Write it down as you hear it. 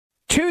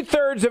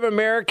2/3 of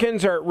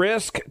Americans are at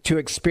risk to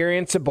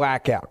experience a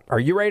blackout. Are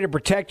you ready to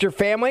protect your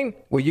family?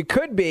 Well, you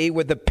could be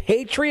with the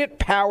Patriot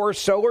Power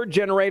Solar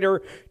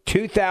Generator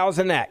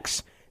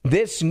 2000X.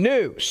 This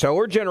new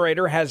solar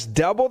generator has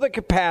double the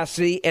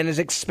capacity and is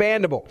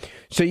expandable,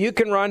 so you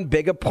can run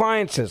big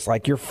appliances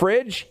like your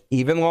fridge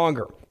even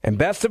longer. And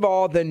best of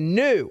all, the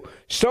new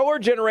solar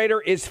generator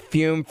is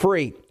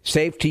fume-free,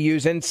 safe to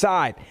use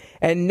inside,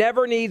 and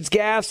never needs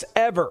gas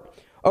ever.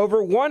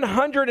 Over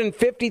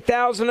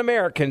 150,000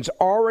 Americans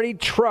already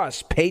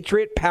trust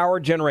Patriot Power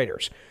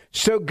Generators.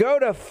 So go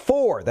to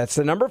that's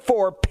the number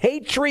 4,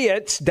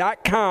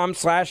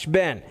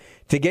 patriots.com/Ben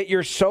to get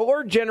your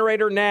solar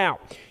generator now.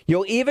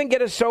 You'll even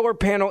get a solar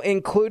panel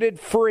included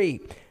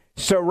free.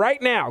 So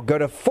right now, go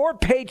to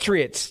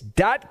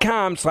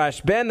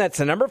 4patriots.com/Ben. That's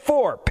the number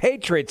 4,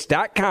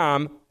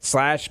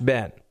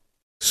 patriots.com/Ben.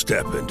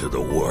 Step into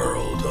the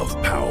world of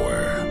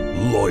power,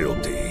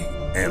 loyalty,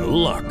 and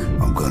luck.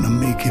 I'm gonna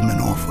make him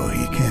an offer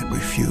he can't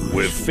refuse.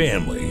 With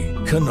family,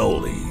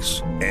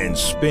 cannolis, and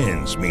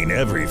spins mean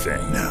everything.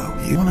 Now,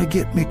 you wanna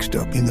get mixed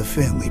up in the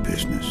family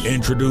business.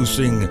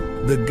 Introducing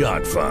The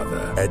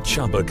Godfather at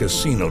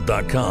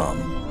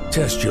ChumbaCasino.com.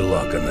 Test your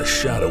luck in the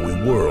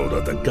shadowy world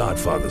of The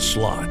Godfather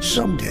slot.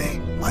 Someday,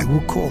 I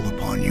will call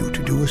upon you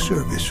to do a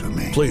service for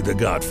me. Play The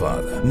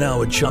Godfather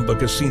now at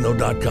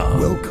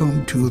ChumbaCasino.com.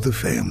 Welcome to the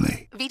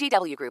family.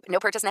 VGW Group. No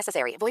purchase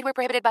necessary. Void where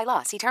prohibited by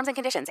law. See terms and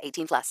conditions.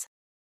 18+.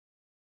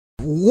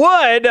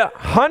 Would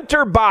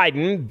Hunter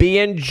Biden be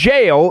in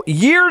jail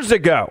years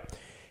ago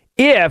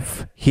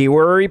if he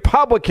were a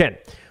Republican?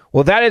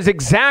 Well, that is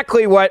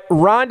exactly what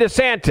Ron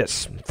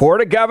DeSantis,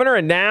 Florida governor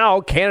and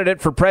now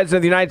candidate for president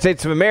of the United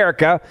States of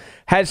America,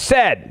 has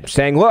said,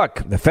 saying,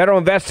 look, the federal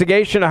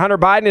investigation of Hunter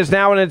Biden is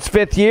now in its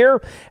 5th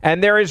year,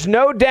 and there is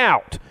no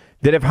doubt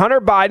that if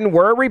Hunter Biden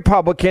were a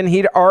Republican,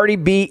 he'd already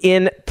be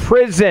in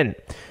prison.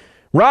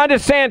 Ron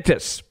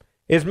DeSantis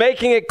is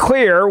making it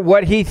clear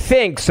what he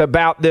thinks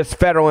about this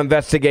federal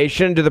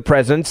investigation into the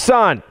president's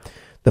son.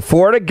 The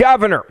Florida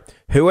governor,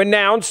 who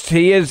announced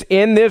he is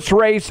in this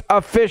race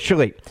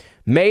officially,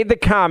 made the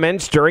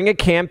comments during a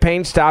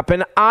campaign stop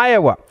in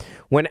Iowa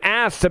when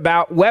asked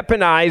about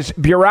weaponized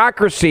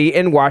bureaucracy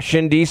in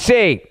Washington,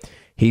 D.C.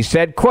 He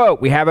said, quote,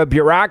 "We have a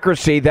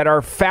bureaucracy that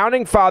our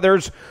founding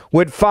fathers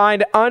would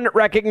find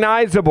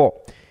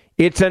unrecognizable.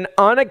 It's an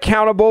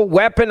unaccountable,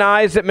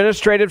 weaponized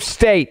administrative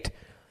state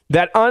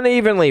that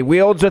unevenly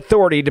wields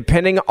authority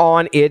depending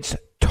on its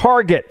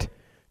target.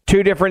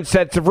 2 different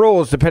sets of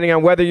rules depending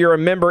on whether you're a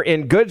member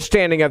in good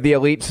standing of the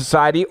elite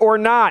society or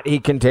not," he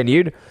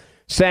continued,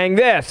 saying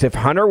this: if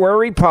Hunter were a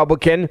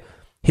Republican,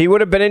 he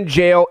would have been in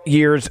jail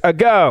years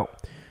ago.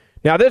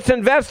 Now, this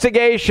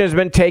investigation has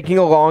been taking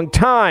a long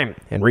time,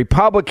 and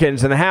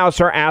Republicans in the House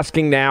are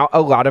asking now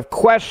a lot of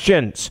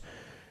questions.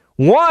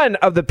 One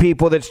of the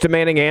people that's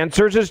demanding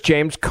answers is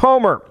James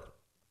Comer.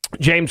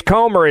 James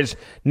Comer is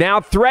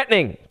now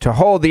threatening to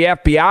hold the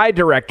FBI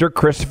director,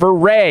 Christopher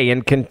Wray,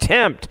 in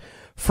contempt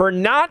for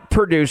not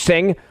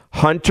producing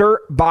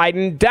Hunter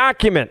Biden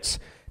documents.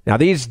 Now,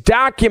 these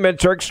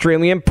documents are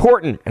extremely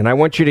important, and I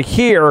want you to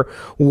hear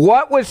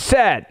what was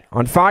said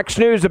on Fox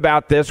News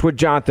about this with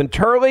Jonathan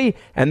Turley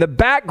and the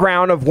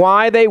background of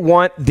why they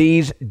want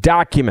these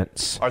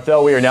documents.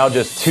 Arthel, we are now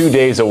just 2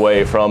 days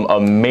away from a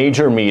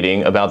major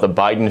meeting about the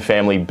Biden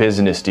family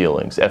business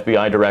dealings.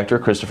 FBI Director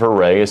Christopher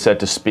Wray is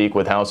set to speak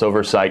with House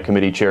Oversight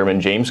Committee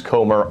Chairman James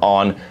Comer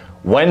on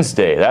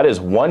Wednesday. That is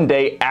 1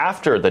 day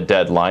after the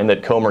deadline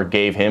that Comer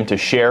gave him to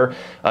share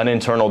an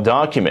internal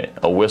document.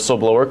 A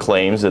whistleblower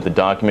claims that the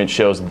document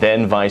shows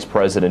then Vice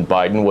President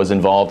Biden was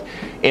involved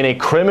in a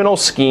criminal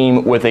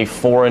scheme with a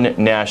foreign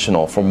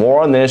national. For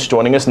more on this,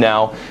 joining us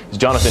now is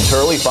Jonathan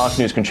Turley, Fox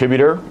News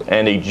contributor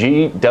and a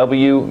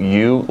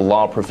GWU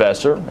law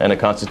professor and a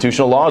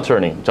constitutional law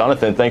attorney.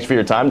 Jonathan, thanks for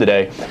your time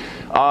today.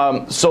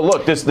 So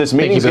look, this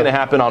meeting is going to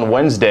happen on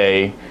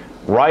Wednesday,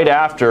 right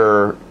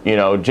after,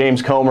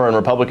 James Comer and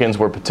Republicans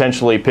were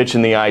potentially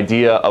pitching the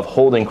idea of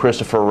holding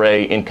Christopher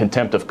Wray in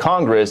contempt of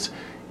Congress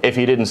if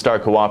he didn't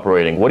start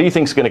cooperating. What do you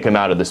think is going to come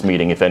out of this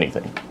meeting, if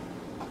anything?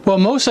 Well,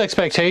 most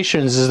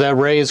expectations is that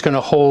Wray is going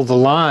to hold the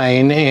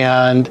line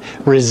and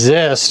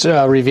resist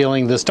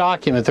revealing this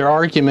document. Their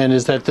argument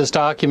is that this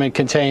document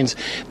contains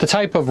the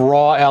type of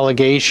raw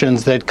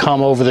allegations that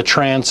come over the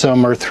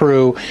transom or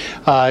through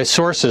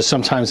sources,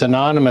 sometimes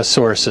anonymous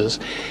sources.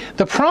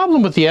 The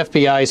problem with the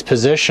FBI's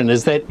position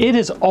is that it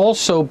is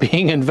also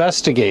being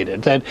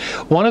investigated. That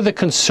one of the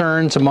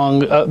concerns among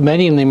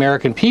many in the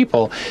American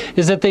people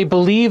is that they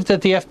believe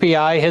that the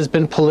FBI has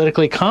been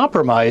politically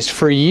compromised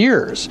for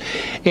years.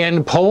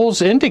 And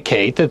polls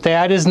indicate that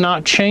that is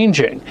not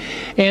changing.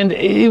 And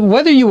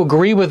whether you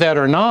agree with that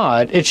or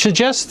not, it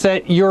suggests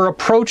that your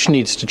approach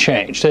needs to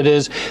change. That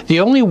is, the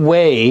only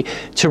way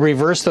to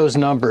reverse those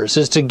numbers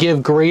is to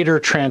give greater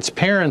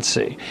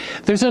transparency.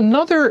 There's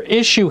another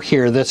issue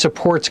here that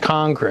supports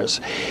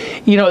Congress.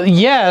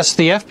 Yes,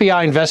 the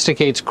FBI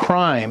investigates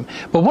crime,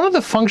 but one of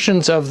the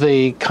functions of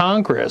the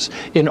Congress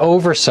in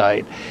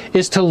oversight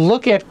is to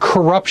look at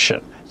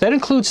corruption, That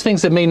includes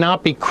things that may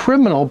not be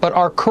criminal but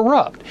are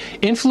corrupt.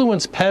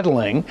 Influence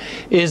peddling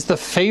is the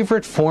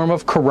favorite form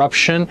of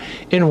corruption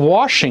in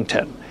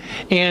Washington.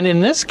 And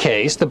in this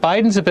case, the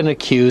Bidens have been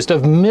accused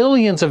of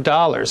millions of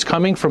dollars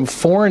coming from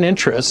foreign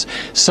interests,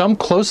 some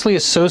closely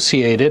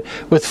associated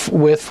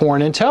with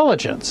foreign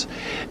intelligence.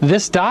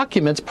 This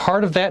document's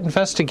part of that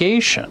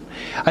investigation.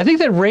 I think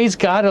that Wray's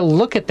got to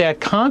look at that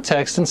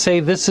context and say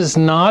this is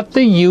not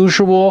the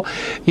usual,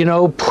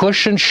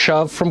 push and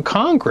shove from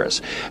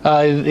Congress.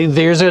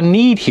 There's a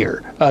need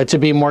here to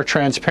be more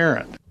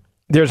transparent.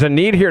 There's a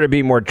need here to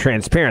be more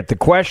transparent. The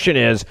question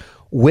is,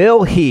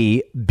 will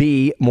he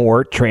be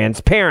more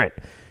transparent?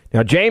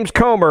 Now, James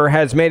Comer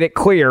has made it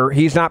clear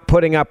he's not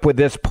putting up with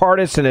this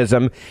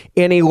partisanism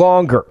any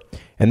longer.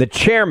 And the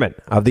chairman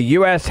of the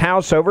U.S.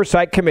 House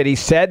Oversight Committee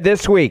said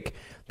this week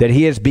that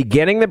he is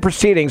beginning the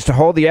proceedings to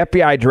hold the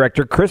FBI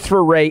director,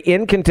 Christopher Wray,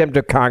 in contempt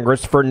of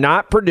Congress for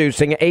not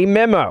producing a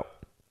memo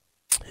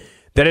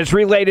that is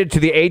related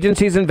to the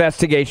agency's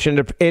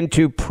investigation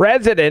into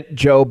President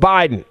Joe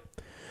Biden.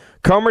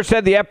 Comer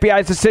said the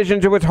FBI's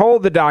decision to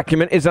withhold the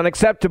document is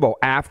unacceptable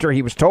after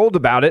he was told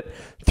about it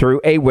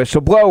through a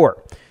whistleblower,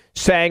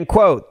 saying,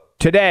 quote,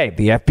 "Today,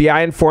 the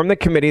FBI informed the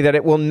committee that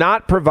it will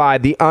not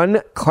provide the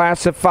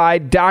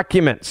unclassified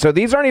documents." So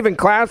these aren't even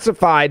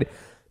classified.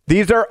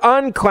 These are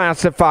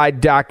unclassified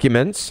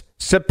documents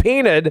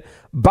subpoenaed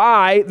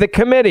by the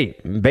committee,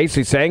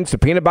 basically saying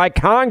subpoenaed by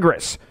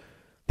Congress.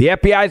 The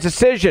FBI's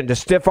decision to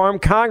stiff-arm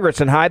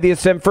Congress and hide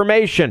this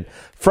information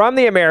from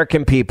the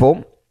American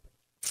people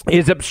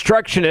is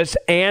obstructionist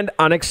and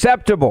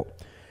unacceptable.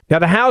 Now,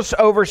 the House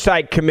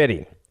Oversight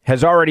Committee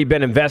has already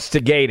been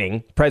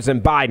investigating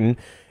President Biden,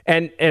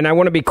 and I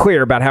want to be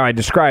clear about how I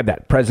describe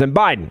that. President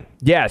Biden,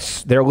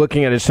 yes, they're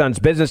looking at his son's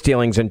business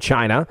dealings in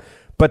China,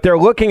 but they're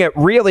looking at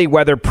really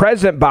whether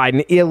President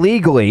Biden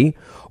illegally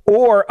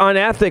or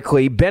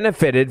unethically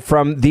benefited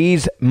from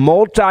these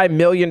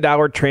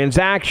multi-million-dollar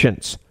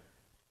transactions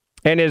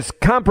and is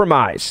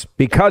compromised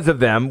because of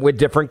them with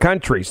different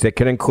countries that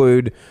can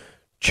include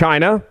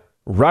China,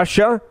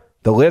 Russia,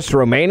 the list,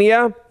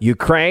 Romania,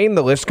 Ukraine,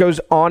 the list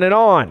goes on and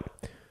on.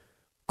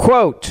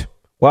 Quote,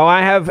 "Well,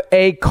 I have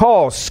a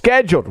call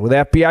scheduled with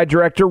FBI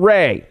Director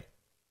Wray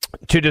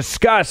to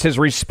discuss his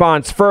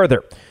response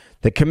further.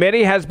 The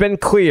committee has been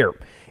clear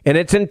in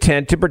its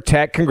intent to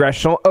protect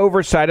congressional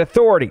oversight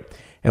authority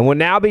and will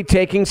now be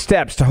taking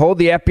steps to hold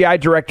the FBI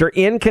Director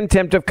in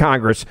contempt of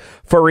Congress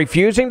for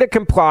refusing to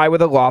comply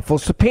with a lawful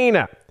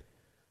subpoena.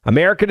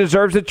 America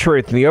deserves the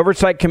truth, and the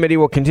Oversight Committee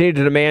will continue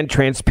to demand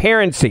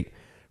transparency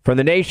from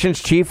the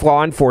nation's chief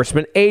law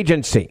enforcement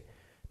agency."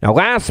 Now,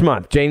 last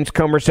month, James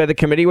Comer said the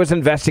committee was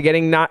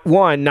investigating not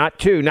 1, not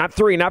 2, not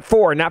 3, not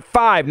 4, not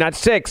 5, not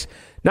 6,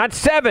 not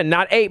 7,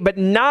 not 8, but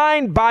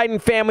 9 Biden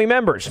family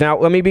members. Now,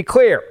 let me be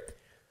clear.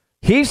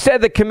 He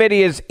said the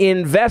committee is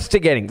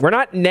investigating. We're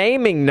not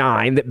naming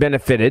 9 that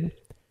benefited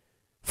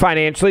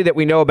financially that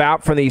we know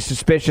about from these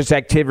suspicious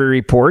activity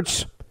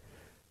reports.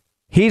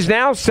 He's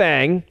now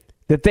saying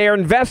that they are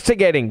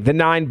investigating the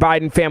 9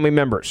 Biden family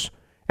members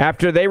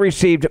after they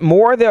received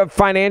more of the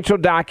financial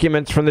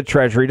documents from the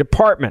Treasury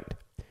Department.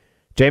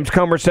 James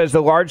Comer says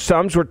the large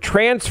sums were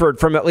transferred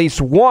from at least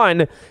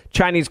one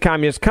Chinese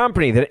communist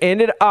company that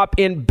ended up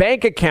in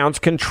bank accounts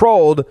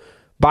controlled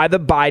by the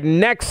Biden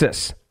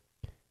nexus,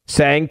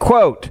 saying,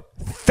 quote,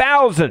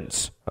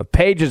 "Thousands of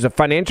pages of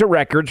financial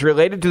records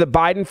related to the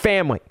Biden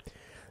family,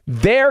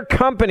 their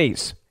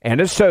companies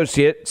and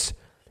associates,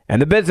 and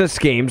the business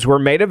schemes were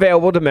made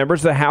available to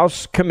members of the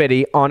House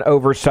Committee on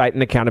Oversight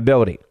and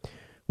Accountability,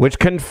 which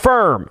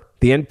confirm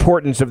the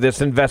importance of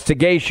this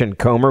investigation,"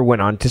 Comer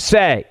went on to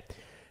say.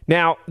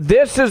 Now,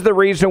 this is the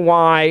reason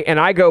why, and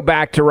I go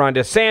back to Ron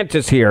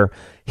DeSantis here,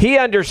 he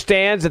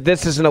understands that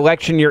this is an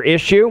election year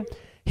issue.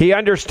 He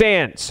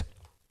understands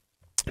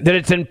that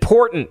it's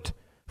important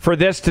for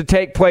this to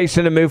take place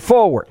and to move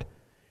forward.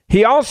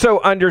 He also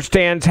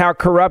understands how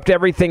corrupt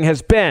everything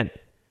has been.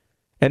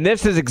 And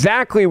this is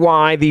exactly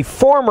why the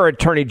former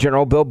Attorney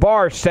General Bill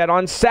Barr said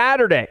on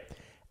Saturday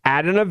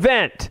at an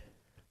event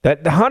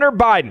that Hunter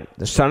Biden,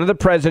 the son of the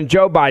President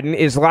Joe Biden,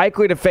 is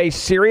likely to face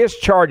serious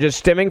charges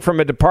stemming from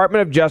a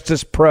Department of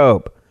Justice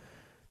probe.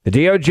 The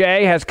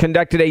DOJ has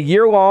conducted a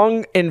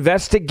year-long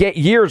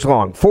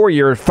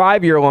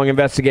 5-year-long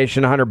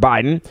investigation of Hunter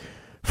Biden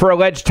for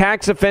alleged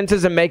tax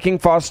offenses and making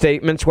false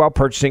statements while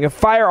purchasing a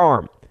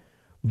firearm.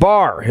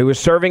 Barr, who was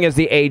serving as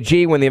the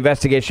AG when the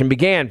investigation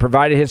began,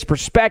 provided his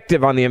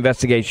perspective on the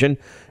investigation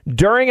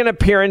during an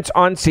appearance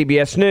on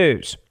CBS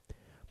News.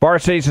 Barr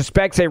said he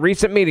suspects a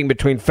recent meeting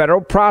between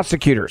federal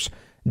prosecutors,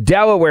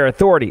 Delaware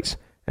authorities,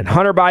 and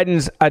Hunter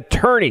Biden's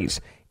attorneys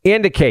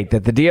indicate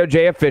that the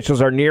DOJ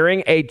officials are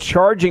nearing a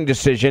charging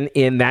decision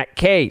in that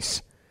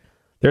case.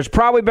 There's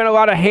probably been a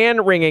lot of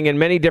hand-wringing in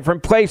many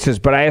different places,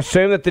 but I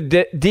assume that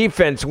the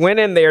defense went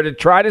in there to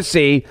try to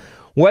see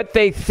what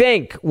they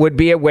think would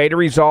be a way to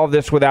resolve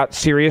this without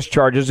serious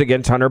charges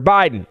against Hunter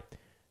Biden.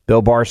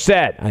 Bill Barr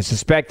said, "I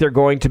suspect they're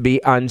going to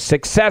be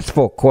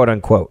unsuccessful," quote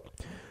unquote.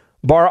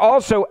 Barr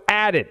also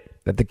added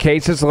that the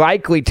case is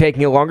likely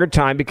taking a longer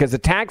time because the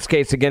tax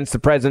case against the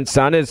president's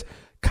son is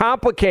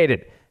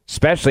complicated,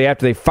 especially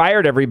after they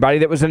fired everybody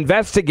that was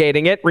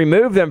investigating it,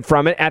 removed them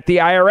from it at the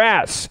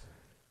IRS.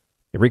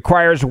 It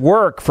requires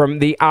work from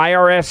the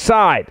IRS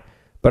side,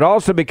 but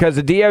also because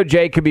the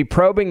DOJ could be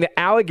probing the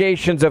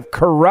allegations of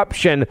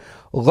corruption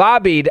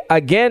lobbied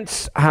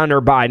against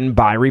Hunter Biden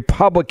by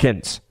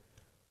Republicans.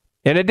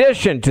 In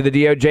addition to the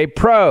DOJ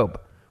probe,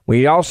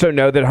 we also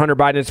know that Hunter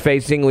Biden is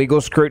facing legal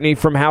scrutiny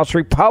from House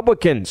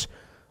Republicans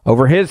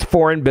over his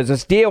foreign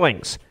business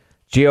dealings.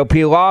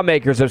 GOP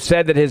lawmakers have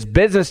said that his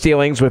business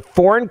dealings with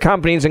foreign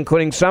companies,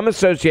 including some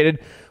associated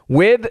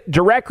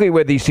directly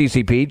with the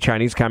CCP,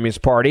 Chinese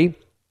Communist Party,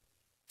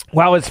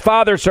 while his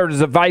father served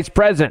as a vice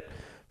president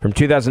from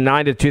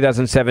 2009 to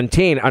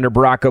 2017 under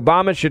Barack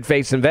Obama, should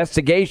face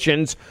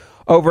investigations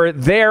over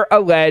their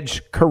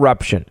alleged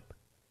corruption.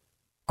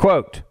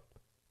 Quote,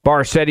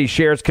 Barr said he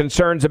shares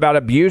concerns about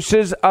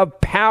abuses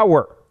of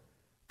power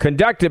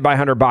conducted by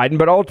Hunter Biden,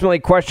 but ultimately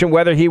questioned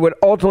whether he would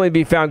ultimately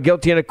be found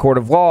guilty in a court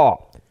of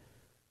law.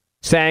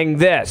 Saying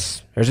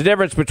this, there's a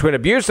difference between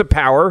abuse of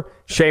power,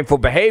 shameful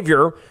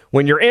behavior,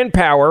 when you're in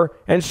power,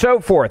 and so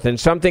forth, and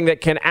something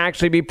that can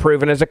actually be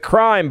proven as a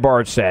crime,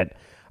 Barr said.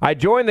 I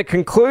joined the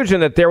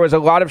conclusion that there was a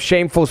lot of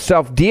shameful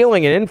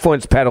self-dealing and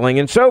influence peddling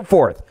and so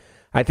forth.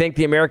 I think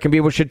the American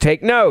people should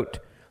take note.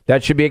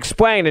 That should be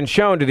explained and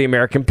shown to the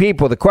American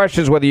people. The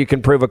question is whether you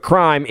can prove a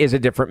crime is a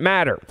different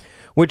matter,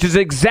 which is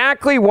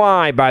exactly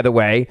why, by the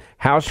way,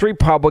 House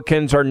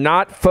Republicans are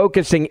not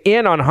focusing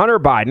in on Hunter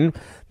Biden.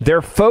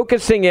 They're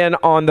focusing in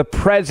on the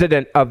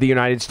president of the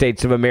United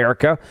States of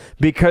America,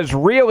 because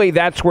really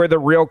that's where the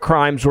real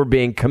crimes were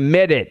being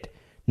committed.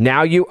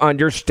 Now you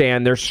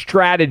understand their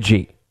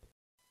strategy.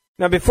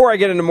 Now, before I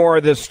get into more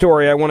of this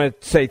story, I want to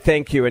say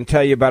thank you and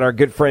tell you about our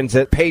good friends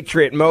at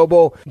Patriot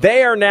Mobile.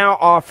 They are now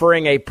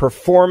offering a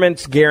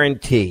performance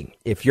guarantee.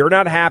 If you're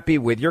not happy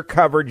with your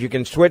coverage, you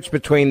can switch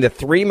between the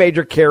three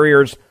major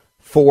carriers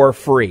for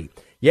free.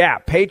 Yeah,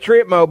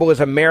 Patriot Mobile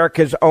is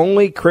America's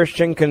only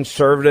Christian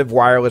conservative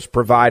wireless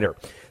provider.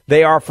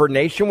 They offer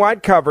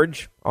nationwide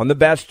coverage on the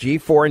best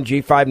G4 and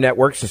G5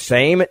 networks, the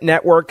same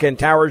network and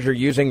towers you're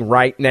using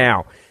right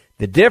now.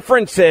 The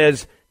difference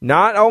is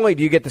not only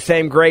do you get the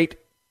same great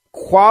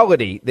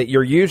quality that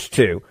you're used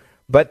to,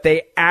 but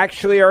they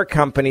actually are a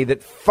company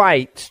that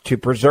fights to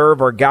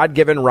preserve our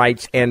God-given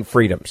rights and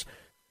freedoms.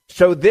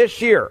 So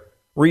this year,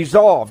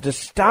 resolve to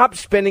stop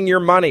spending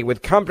your money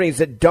with companies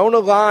that don't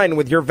align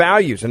with your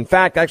values. In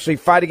fact, actually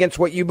fight against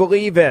what you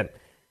believe in.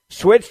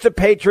 Switch to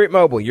Patriot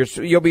Mobile.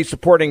 You'll be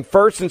supporting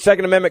First and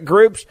Second Amendment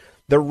groups,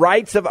 the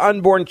rights of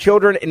unborn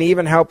children, and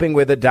even helping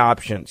with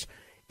adoptions.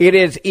 It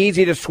is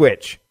easy to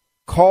switch.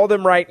 Call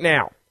them right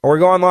now. Or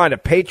go online to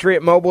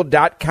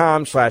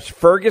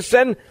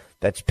patriotmobile.com/Ferguson.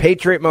 That's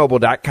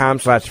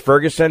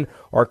patriotmobile.com/Ferguson.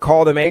 Or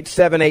call them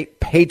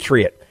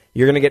 878-PATRIOT.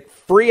 You're going to get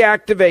free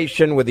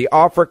activation with the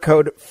offer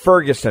code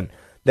Ferguson.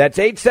 That's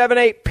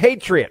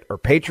 878-PATRIOT or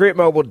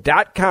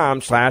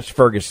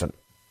patriotmobile.com/Ferguson.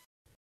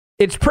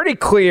 It's pretty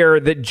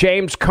clear that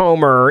James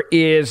Comer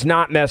is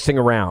not messing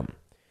around.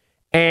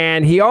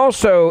 And he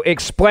also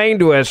explained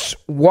to us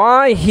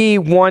why he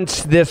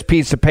wants this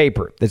piece of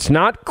paper that's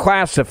not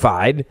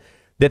classified,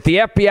 that the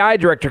FBI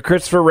director,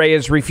 Christopher Wray,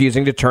 is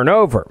refusing to turn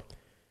over.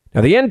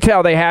 Now, the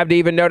intel they have to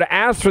even know to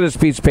ask for this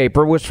piece of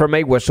paper was from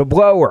a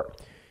whistleblower.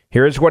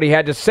 Here's what he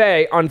had to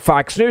say on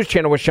Fox News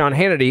Channel with Sean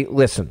Hannity.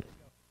 Listen.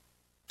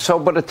 So,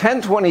 but a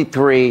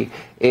 1023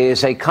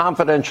 is a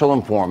confidential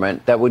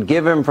informant that would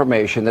give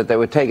information that they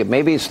would take it.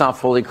 Maybe it's not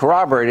fully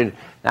corroborated.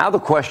 Now the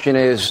question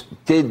is,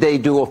 did they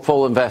do a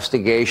full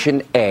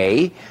investigation,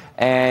 A,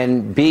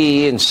 and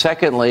B, and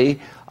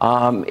secondly,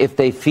 if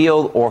they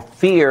feel or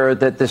fear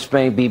that this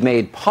may be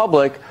made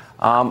public,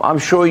 I'm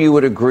sure you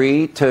would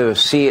agree to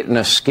see it in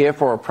a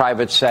SCIF or a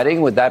private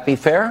setting. Would that be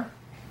fair?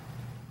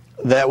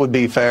 That would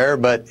be fair,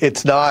 but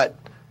it's not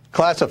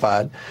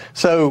classified.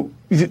 So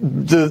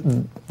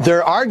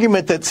their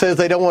argument that says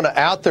they don't want to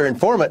out their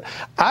informant,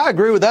 I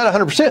agree with that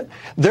 100%.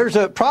 There's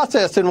a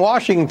process in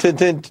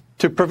Washington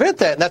to prevent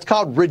that, and that's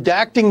called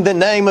redacting the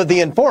name of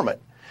the informant.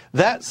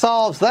 That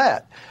solves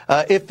that.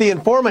 If the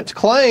informant's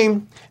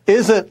claim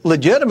isn't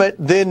legitimate,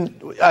 then,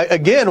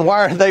 again,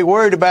 why are they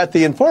worried about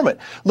the informant?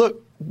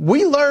 Look,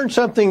 we learned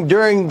something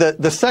during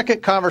the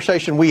second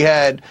conversation we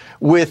had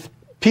with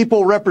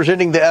people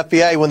representing the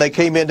FBI when they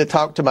came in to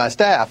talk to my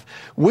staff.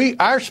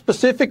 Our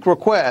specific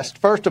request,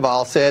 first of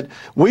all, said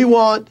we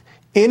want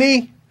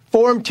any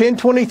Form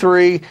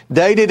 1023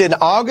 dated in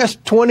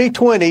August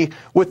 2020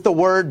 with the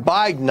word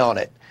Biden on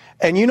it.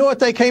 And you know what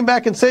they came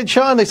back and said,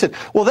 Sean? They said,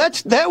 well,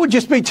 that would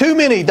just be too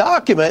many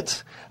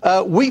documents.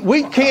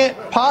 We can't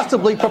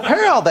possibly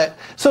prepare all that.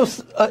 So,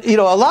 a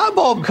light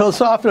bulb goes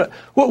off.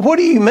 What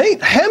do you mean?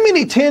 How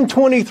many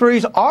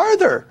 1023s are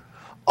there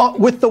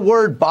with the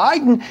word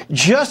Biden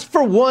just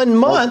for 1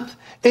 month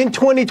in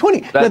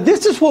 2020? Now,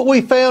 this is what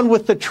we found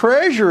with the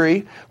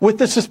Treasury with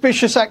the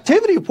suspicious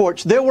activity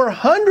reports. There were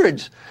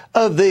hundreds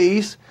of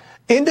these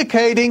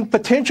indicating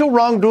potential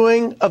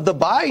wrongdoing of the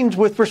Bidens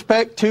with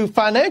respect to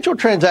financial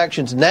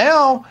transactions.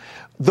 Now,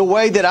 the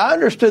way that I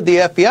understood the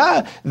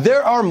FBI,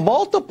 there are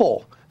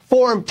multiple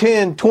Form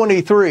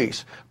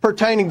 1023s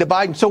pertaining to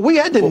Biden. So we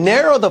had to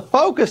narrow the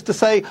focus to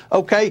say,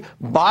 okay,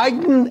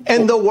 Biden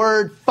and the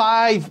word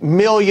 $5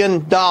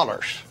 million.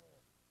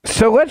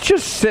 So let's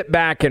just sit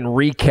back and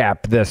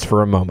recap this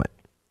for a moment.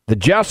 The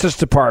Justice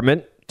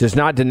Department does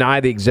not deny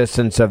the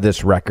existence of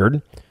this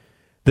record.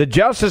 The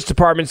Justice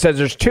Department says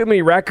there's too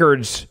many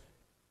records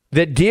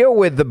that deal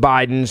with the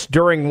Bidens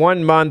during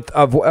 1 month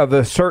of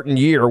a certain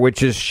year,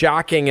 which is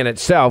shocking in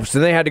itself. So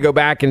they had to go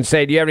back and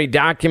say, do you have any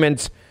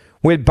documents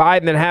with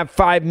Biden that have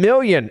 5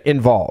 million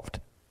involved?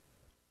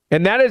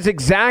 And that is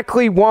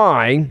exactly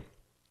why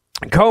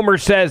Comer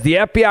says the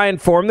FBI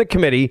informed the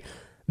committee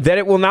that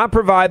it will not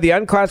provide the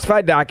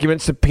unclassified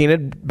documents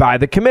subpoenaed by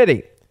the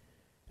committee.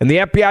 And the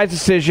FBI's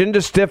decision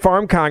to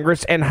stiff-arm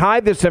Congress and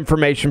hide this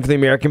information from the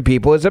American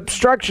people is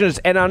obstructionist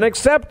and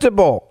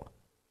unacceptable.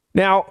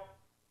 Now,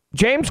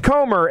 James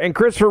Comer and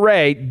Christopher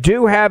Wray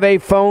do have a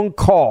phone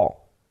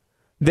call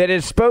that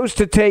is supposed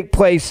to take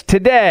place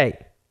today.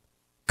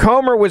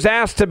 Comer was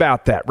asked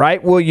about that,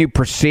 right? Will you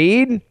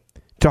proceed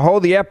to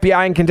hold the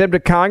FBI in contempt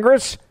of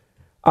Congress?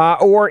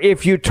 Or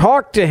if you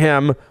talk to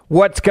him,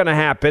 what's going to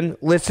happen?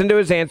 Listen to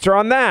his answer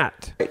on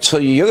that. So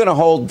you're going to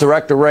hold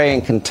Director Wray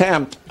in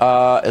contempt.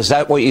 Is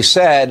that what you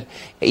said,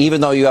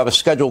 even though you have a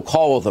scheduled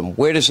call with him?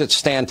 Where does it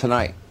stand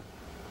tonight?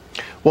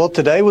 Well,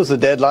 today was the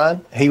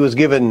deadline. He was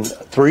given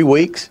 3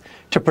 weeks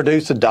to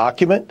produce a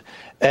document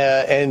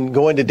and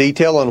go into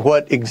detail on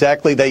what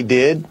exactly they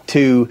did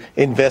to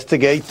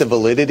investigate the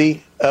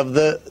validity of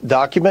the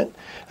document.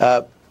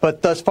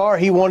 But thus far,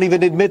 he won't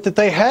even admit that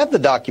they have the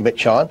document,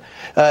 Sean.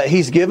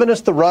 He's given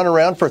us the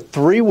runaround for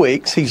 3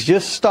 weeks. He's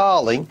just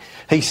stalling.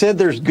 He said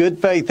there's good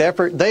faith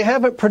effort. They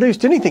haven't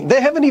produced anything. They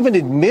haven't even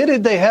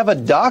admitted they have a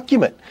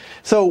document.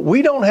 So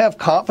we don't have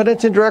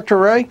confidence in Director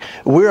Wray.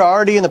 We're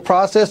already in the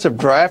process of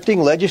drafting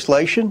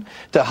legislation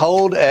to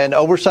hold an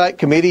oversight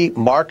committee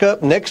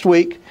markup next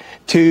week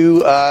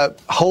to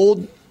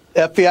hold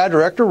FBI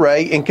Director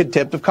Wray in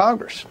contempt of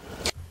Congress.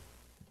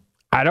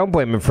 I don't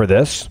blame him for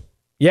this.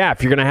 Yeah,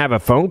 if you're going to have a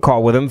phone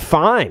call with him,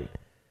 fine.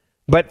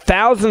 But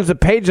thousands of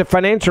pages of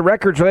financial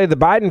records related to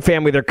the Biden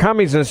family, their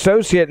companies and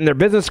associate and their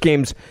business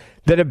schemes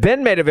that have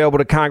been made available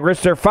to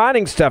Congress, they're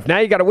finding stuff. Now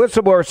you got a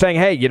whistleblower saying,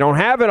 hey, you don't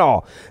have it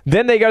all.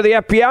 Then they go to the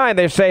FBI and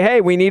they say,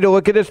 hey, we need to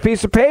look at this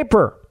piece of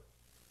paper.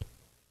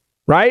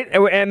 Right?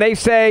 And they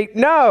say,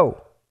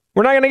 no,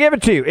 we're not going to give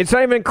it to you. It's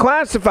not even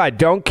classified.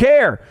 Don't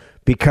care.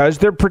 Because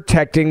they're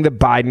protecting the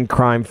Biden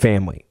crime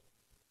family.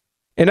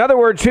 In other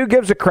words, who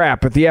gives a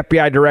crap if the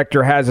FBI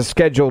director has a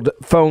scheduled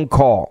phone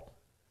call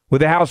with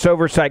the House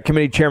Oversight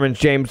Committee Chairman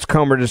James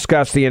Comer to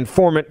discuss the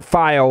informant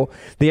file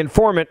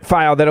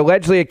that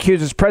allegedly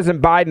accuses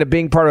President Biden of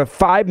being part of a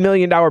 $5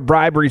 million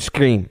bribery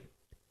scheme?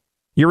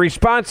 Your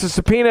response to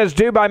subpoena is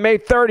due by May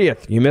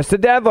 30th. You missed the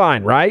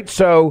deadline, right?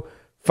 So,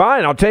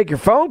 fine, I'll take your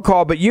phone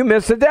call, but you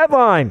missed the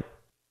deadline.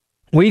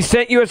 We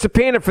sent you a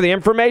subpoena for the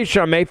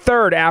information on May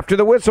 3rd after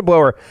the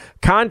whistleblower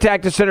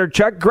contacted Senator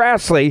Chuck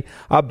Grassley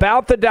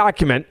about the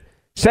document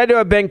said to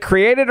have been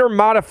created or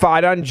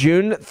modified on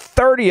June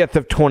 30th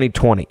of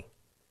 2020.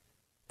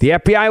 The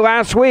FBI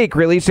last week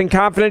releasing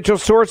confidential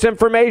source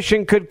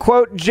information could,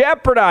 quote,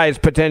 jeopardize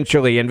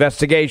potentially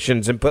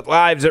investigations and put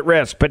lives at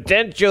risk.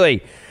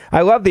 Potentially.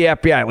 I love the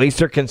FBI. At least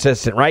they're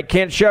consistent, right?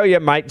 Can't show you.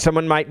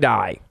 Someone might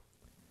die.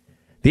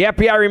 The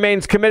FBI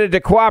remains committed to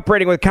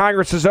cooperating with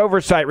Congress's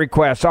oversight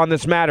requests on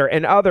this matter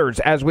and others,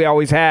 as we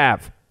always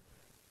have.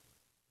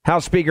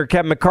 House Speaker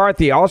Kevin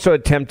McCarthy also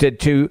attempted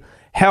to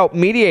help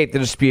mediate the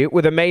dispute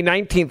with a May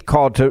 19th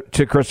call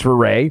to Christopher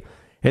Wray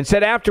and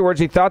said afterwards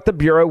he thought the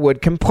Bureau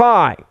would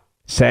comply,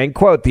 saying,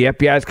 quote, the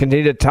FBI has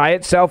continued to tie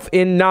itself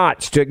in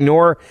knots to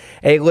ignore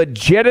a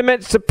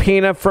legitimate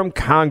subpoena from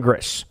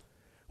Congress,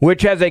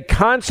 which has a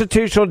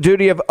constitutional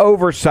duty of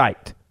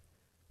oversight.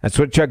 That's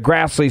what Chuck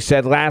Grassley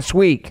said last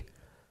week.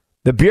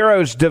 The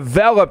Bureau's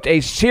developed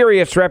a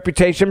serious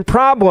reputation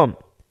problem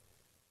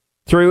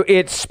through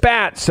its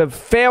spats of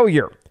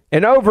failure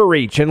and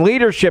overreach, and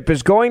leadership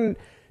is doing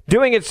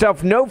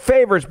itself no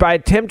favors by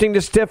attempting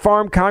to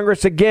stiff-arm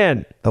Congress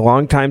again, the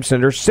longtime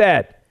senator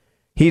said.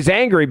 He's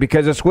angry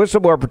because this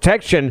Whistleblower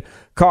Protection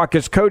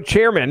Caucus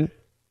co-chairman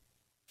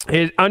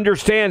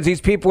understands these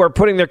people are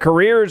putting their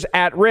careers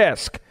at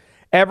risk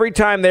every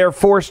time they are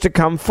forced to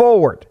come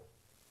forward.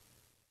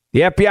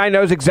 The FBI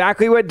knows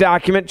exactly what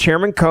document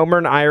Chairman Comer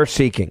and I are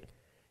seeking.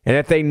 And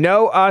if they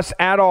know us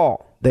at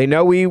all, they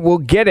know we will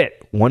get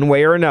it one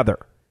way or another.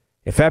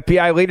 If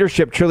FBI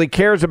leadership truly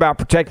cares about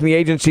protecting the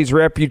agency's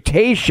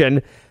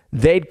reputation,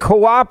 they'd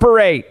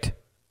cooperate.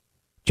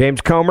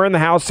 James Comer on the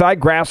House side,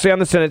 Grassley on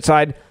the Senate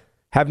side,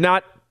 have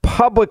not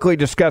publicly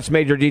discussed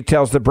major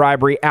details of the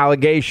bribery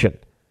allegation,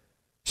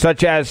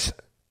 such as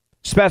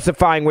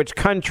specifying which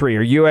country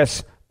or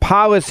U.S.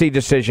 policy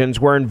decisions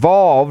were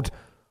involved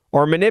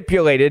or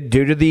manipulated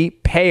due to the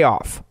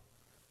payoff.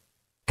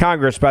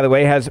 Congress, by the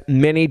way, has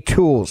many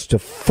tools to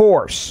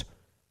force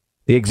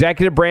the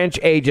executive branch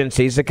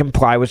agencies to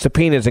comply with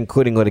subpoenas,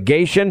 including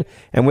litigation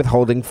and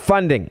withholding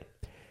funding.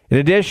 In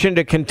addition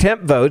to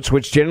contempt votes,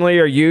 which generally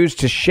are used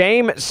to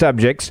shame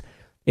subjects,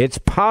 it's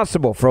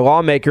possible for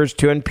lawmakers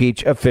to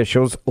impeach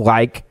officials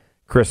like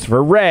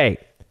Christopher Wray.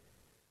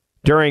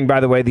 During, by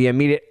the way, the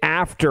immediate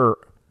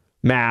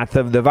aftermath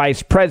of the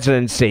vice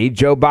presidency,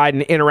 Joe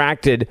Biden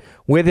interacted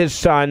with his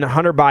son,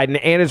 Hunter Biden,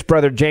 and his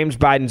brother, James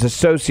Biden's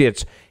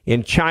associates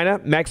in China,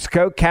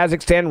 Mexico,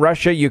 Kazakhstan,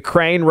 Russia,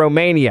 Ukraine,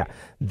 Romania.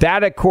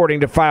 That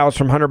according to files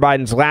from Hunter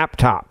Biden's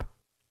laptop.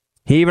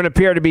 He even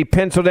appeared to be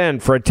penciled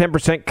in for a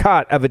 10%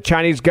 cut of a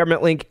Chinese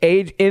government-linked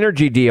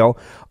energy deal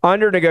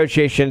under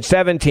negotiation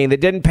 17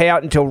 that didn't pay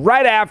out until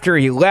right after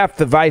he left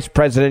the vice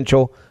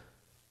presidential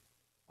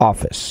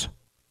office.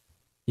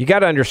 You got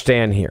to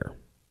understand here.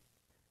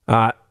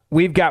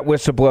 We've got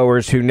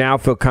whistleblowers who now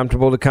feel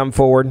comfortable to come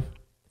forward.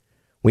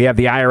 We have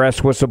the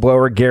IRS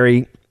whistleblower,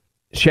 Gary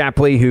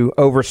Shapley, who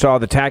oversaw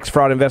the tax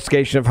fraud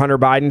investigation of Hunter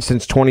Biden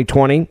since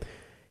 2020.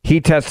 He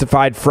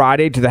testified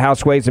Friday to the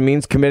House Ways and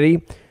Means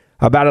Committee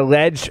about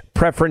alleged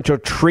preferential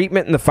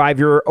treatment in the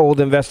 5-year-old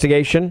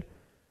investigation.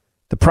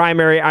 The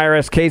primary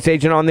IRS case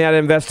agent on that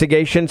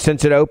investigation,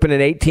 since it opened in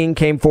 2018,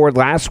 came forward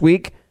last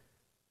week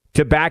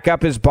to back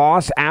up his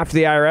boss after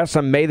the IRS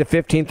on May the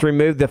 15th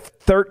removed the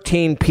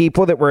 13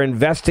 people that were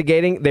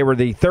investigating. They were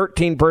the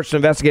 13-person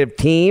investigative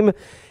team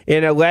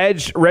in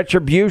alleged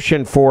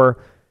retribution for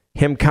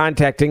him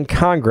contacting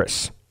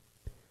Congress.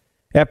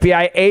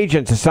 FBI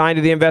agents assigned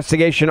to the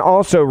investigation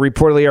also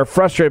reportedly are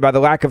frustrated by the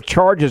lack of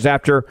charges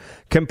after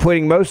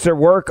completing most of their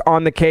work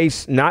on the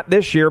case, not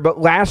this year,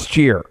 but last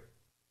year.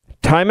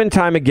 Time and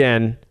time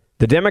again,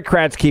 the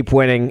Democrats keep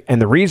winning,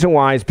 and the reason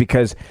why is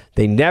because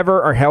they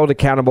never are held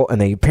accountable,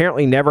 and they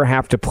apparently never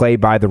have to play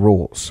by the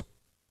rules.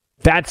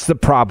 That's the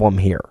problem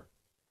here.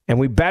 And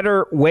we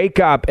better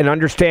wake up and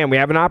understand we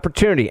have an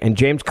opportunity, and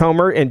James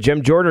Comer and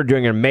Jim Jordan are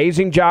doing an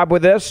amazing job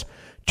with this.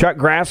 Chuck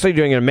Grassley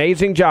doing an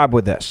amazing job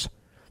with this.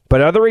 But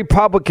other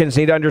Republicans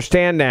need to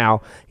understand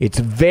now, it's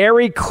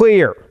very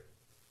clear.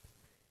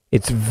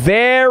 It's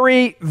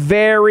very,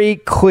 very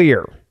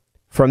clear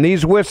from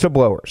these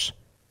whistleblowers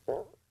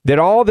that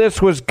all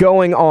this was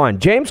going on.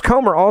 James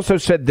Comer also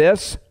said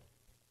this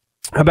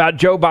about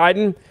Joe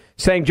Biden,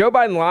 saying Joe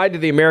Biden lied to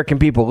the American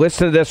people.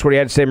 Listen to this, what he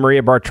had to say to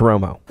Maria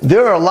Bartiromo.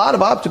 There are a lot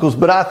of obstacles,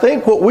 but I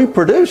think what we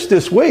produced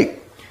this week,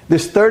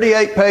 this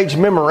 38-page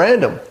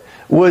memorandum,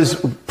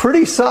 was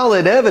pretty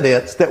solid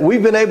evidence that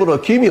we've been able to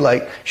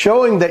accumulate,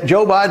 showing that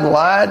Joe Biden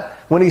lied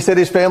when he said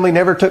his family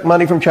never took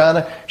money from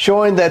China,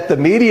 showing that the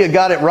media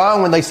got it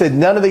wrong when they said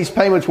none of these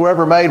payments were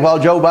ever made while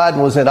Joe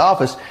Biden was in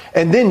office,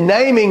 and then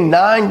naming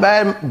 9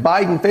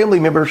 Biden family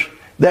members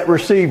that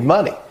received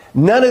money.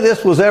 None of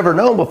this was ever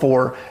known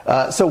before.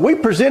 So we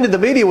presented the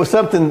media with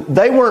something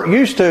they weren't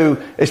used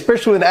to,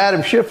 especially when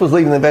Adam Schiff was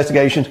leading the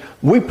investigations.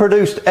 We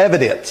produced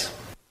evidence.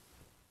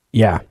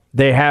 Yeah,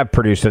 they have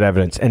produced that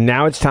evidence. And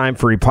now it's time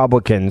for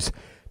Republicans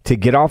to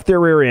get off their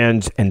rear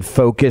ends and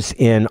focus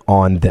in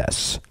on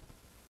this.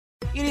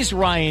 It is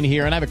Ryan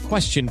here, and I have a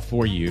question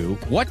for you.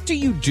 What do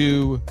you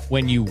do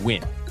when you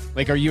win?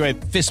 Like, are you a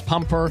fist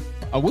pumper,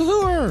 a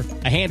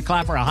woohooer, a hand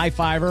clapper, a high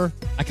fiver?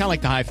 I kind of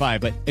like the high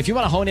five, but if you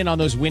want to hone in on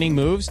those winning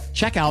moves,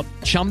 check out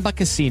Chumba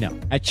Casino.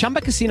 At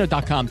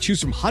ChumbaCasino.com, choose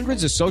from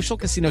hundreds of social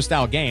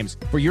casino-style games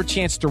for your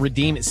chance to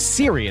redeem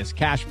serious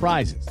cash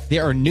prizes.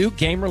 There are new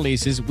game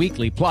releases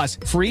weekly, plus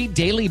free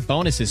daily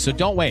bonuses. So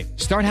don't wait.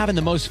 Start having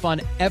the most fun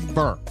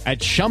ever at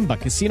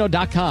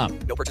ChumbaCasino.com.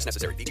 No purchase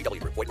necessary.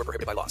 VGW. Void where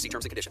prohibited by law. See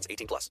terms and conditions.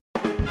 18+.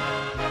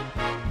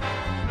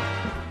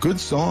 Good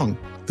song.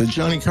 The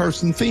Johnny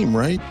Carson theme,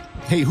 right?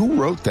 Hey, who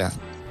wrote that?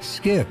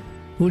 Skip,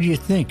 who do you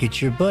think?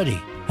 It's your buddy.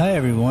 Hi,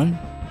 everyone.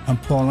 I'm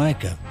Paul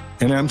Anka.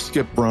 And I'm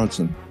Skip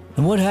Bronson.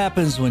 And what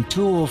happens when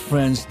two old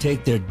friends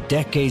take their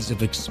decades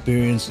of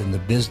experience in the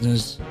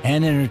business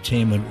and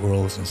entertainment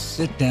worlds and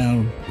sit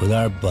down with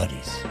our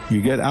buddies?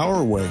 You get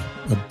Our Way,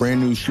 a brand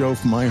new show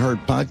from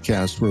iHeart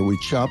Podcast where we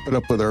chop it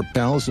up with our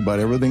pals about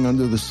everything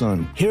under the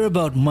sun. Hear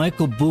about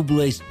Michael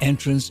Bublé's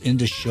entrance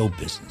into show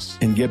business.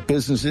 And get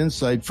business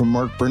insight from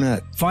Mark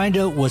Burnett. Find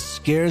out what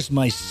scares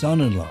my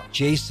son-in-law,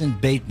 Jason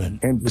Bateman.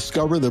 And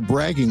discover the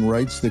bragging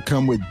rights that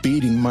come with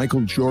beating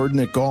Michael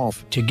Jordan at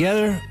golf.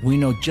 Together, we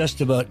know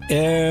just about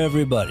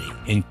everybody,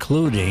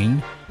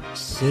 including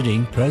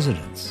sitting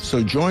presidents.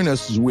 So join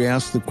us as we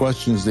ask the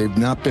questions they've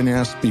not been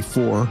asked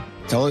before,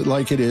 tell it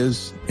like it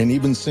is, and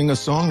even sing a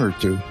song or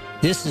two.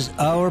 This is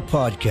our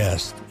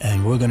podcast,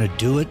 and we're going to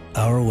do it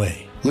our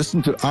way.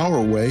 Listen to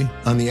Our Way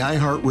on the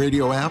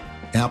iHeartRadio app,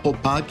 Apple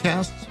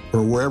Podcasts,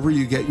 or wherever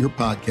you get your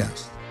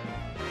podcasts.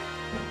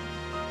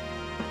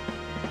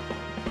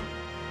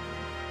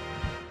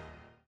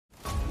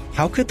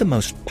 How could the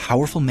most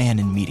powerful man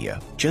in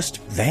media just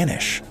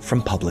vanish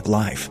from public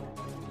life?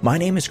 My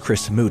name is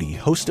Chris Moody,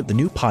 host of the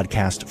new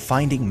podcast,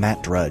 Finding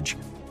Matt Drudge.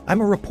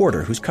 I'm a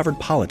reporter who's covered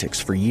politics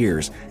for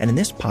years, and in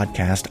this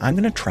podcast, I'm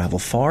going to travel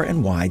far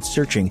and wide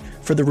searching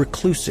for the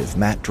reclusive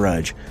Matt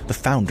Drudge, the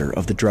founder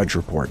of the Drudge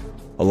Report.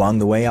 Along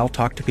the way, I'll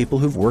talk to people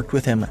who've worked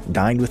with him,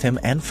 dined with him,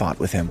 and fought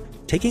with him,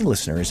 taking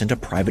listeners into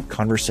private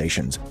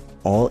conversations,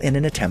 all in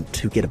an attempt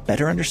to get a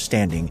better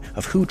understanding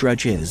of who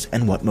Drudge is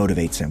and what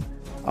motivates him.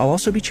 I'll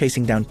also be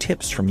chasing down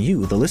tips from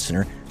you, the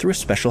listener, through a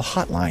special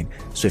hotline.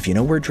 So if you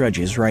know where Drudge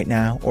is right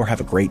now or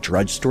have a great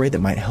Drudge story that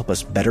might help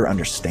us better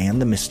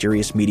understand the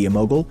mysterious media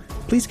mogul,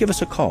 please give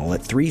us a call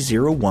at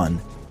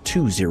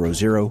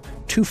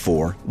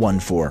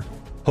 301-200-2414.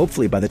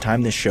 Hopefully by the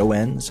time this show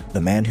ends,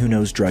 the man who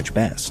knows Drudge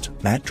best,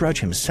 Matt Drudge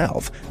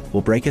himself,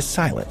 will break his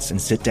silence and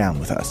sit down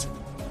with us.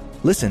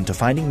 Listen to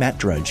Finding Matt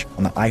Drudge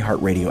on the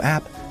iHeartRadio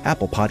app,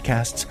 Apple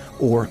Podcasts,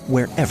 or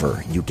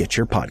wherever you get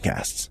your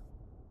podcasts.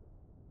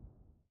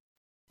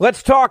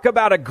 Let's talk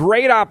about a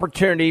great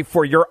opportunity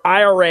for your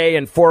IRA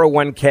and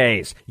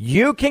 401ks.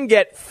 You can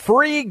get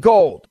free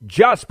gold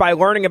just by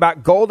learning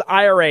about gold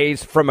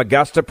IRAs from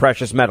Augusta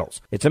Precious Metals.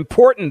 It's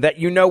important that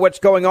you know what's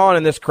going on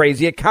in this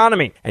crazy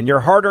economy, and your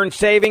hard-earned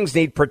savings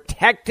need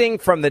protecting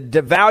from the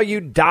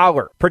devalued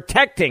dollar.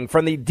 Protecting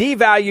from the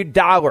devalued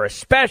dollar,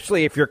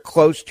 especially if you're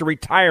close to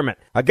retirement.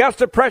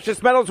 Augusta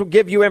Precious Metals will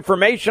give you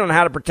information on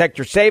how to protect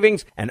your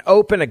savings and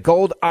open a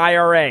gold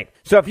IRA.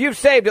 So if you've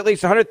saved at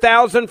least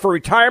 $100,000 for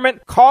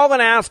retirement, call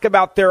and ask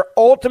about their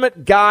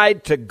ultimate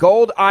guide to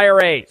gold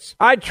IRAs.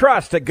 I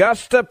trust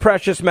Augusta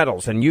Precious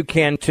Metals, and you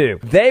can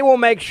too. They will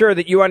make sure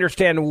that you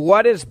understand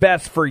what is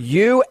best for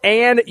you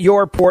and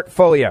your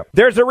portfolio.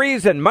 There's a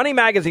reason Money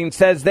Magazine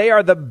says they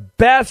are the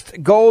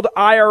best gold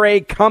IRA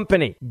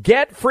company.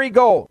 Get free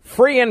gold,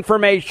 free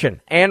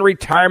information, and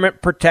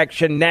retirement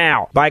protection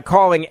now by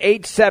calling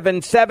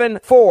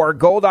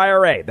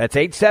 877-4-GOLD-IRA. That's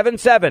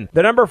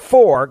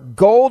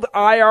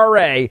 877-4-GOLD-IRA.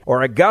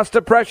 Or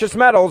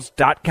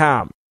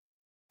AugustaPreciousMetals.com.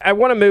 I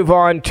want to move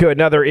on to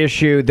another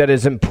issue that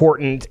is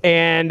important,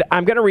 and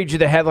I'm going to read you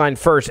the headline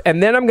first,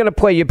 and then I'm going to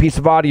play you a piece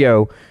of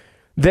audio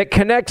that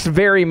connects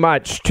very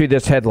much to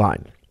this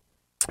headline.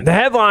 The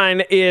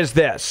headline is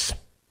this.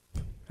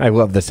 I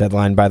love this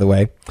headline, by the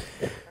way.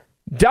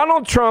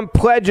 Donald Trump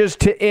pledges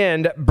to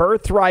end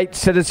birthright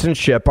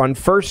citizenship on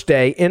first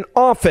day in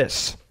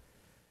office.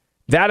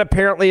 That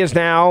apparently is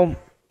now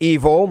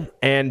evil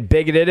and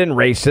bigoted and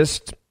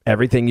racist.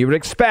 Everything you would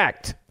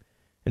expect.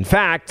 In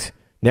fact,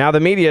 now the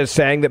media is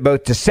saying that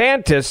both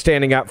DeSantis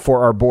standing up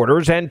for our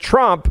borders and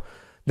Trump,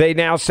 they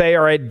now say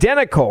are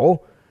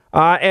identical.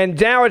 And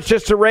now it's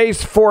just a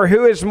race for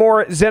who is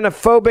more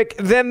xenophobic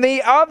than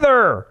the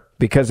other,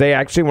 because they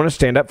actually want to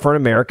stand up for an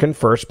American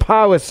first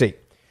policy.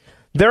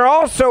 They're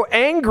also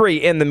angry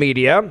in the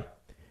media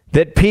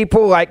that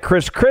people like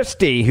Chris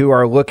Christie, who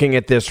are looking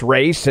at this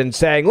race and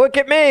saying, look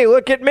at me,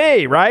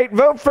 right?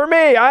 Vote for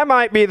me. I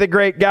might be the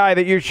great guy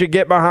that you should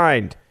get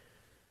behind.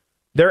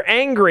 They're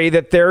angry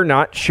that they're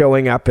not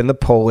showing up in the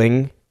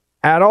polling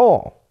at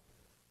all.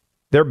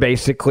 They're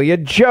basically a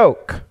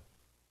joke.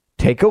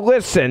 Take a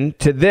listen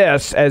to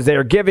this as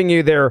they're giving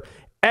you their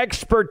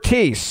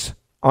expertise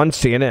on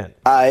CNN.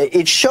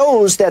 It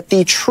shows that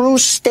the true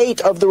state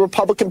of the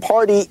Republican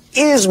Party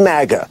is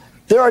MAGA.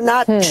 There are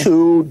not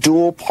two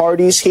dual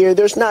parties here.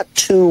 There's not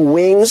two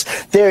wings.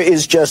 There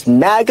is just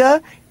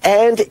MAGA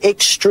and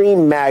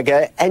extreme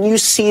MAGA, and you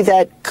see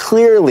that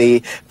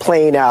clearly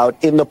playing out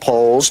in the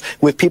polls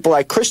with people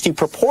like Christie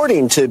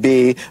purporting to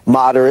be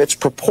moderates,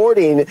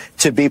 purporting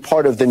to be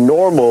part of the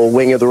normal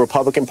wing of the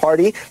Republican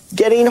Party,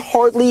 getting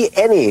hardly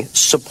any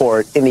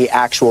support in the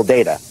actual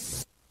data.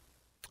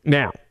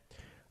 Now,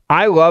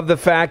 I love the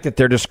fact that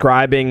they're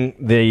describing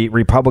the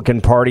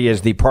Republican Party as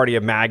the party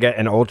of MAGA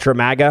and ultra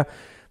MAGA.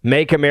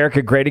 Make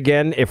America great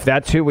again. If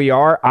that's who we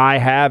are, I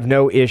have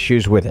no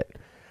issues with it.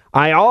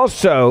 I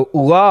also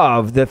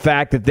love the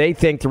fact that they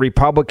think the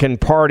Republican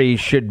Party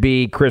should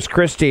be Chris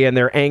Christie, and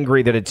they're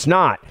angry that it's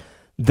not.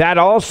 That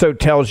also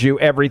tells you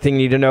everything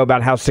you need to know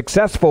about how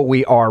successful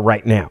we are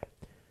right now.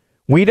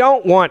 We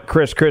don't want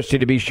Chris Christie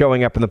to be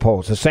showing up in the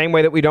polls, the same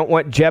way that we don't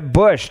want Jeb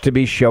Bush to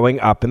be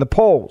showing up in the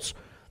polls.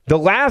 The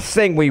last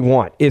thing we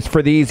want is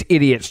for these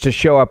idiots to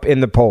show up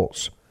in the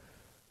polls.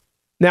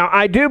 Now,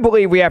 I do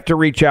believe we have to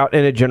reach out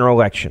in a general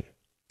election.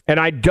 And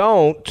I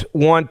don't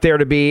want there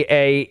to be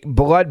a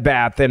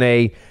bloodbath and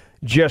a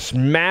just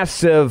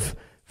massive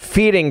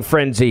feeding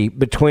frenzy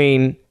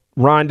between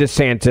Ron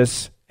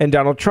DeSantis and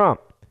Donald Trump.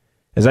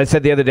 As I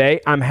said the other day,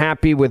 I'm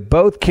happy with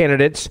both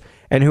candidates,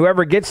 and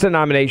whoever gets the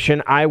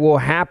nomination, I will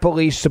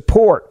happily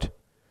support.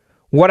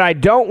 What I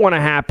don't want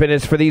to happen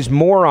is for these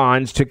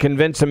morons to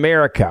convince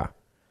America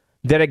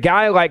that a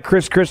guy like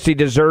Chris Christie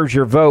deserves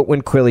your vote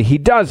when clearly he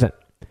doesn't.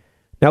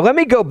 Now, let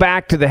me go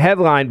back to the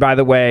headline, by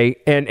the way,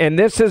 and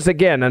this is,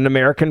 again, an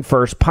American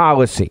first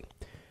policy.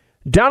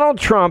 Donald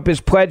Trump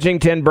is pledging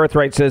to end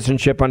birthright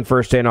citizenship on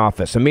first day in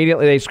office.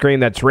 Immediately they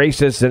scream that's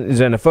racist and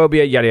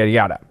xenophobia, yada, yada,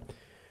 yada.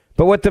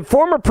 But what the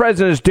former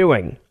president is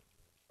doing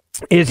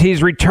is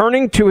he's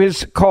returning to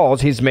his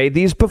calls, he's made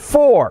these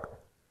before,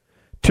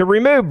 to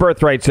remove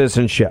birthright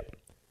citizenship.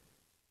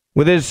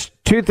 With his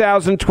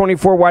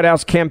 2024 White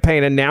House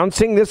campaign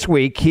announcing this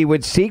week he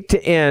would seek to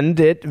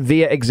end it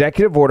via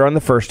executive order on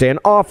the first day in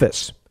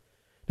office.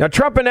 Now,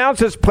 Trump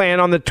announced his plan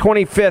on the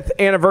 25th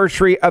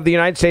anniversary of the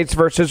United States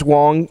versus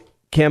Wong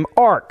Kim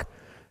Ark.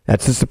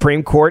 That's the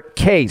Supreme Court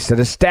case that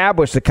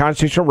established the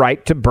constitutional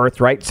right to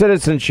birthright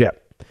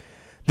citizenship.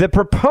 The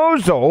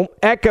proposal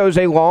echoes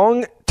a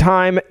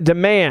long-time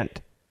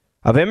demand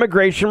of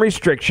immigration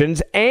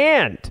restrictions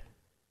and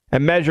a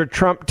measure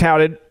Trump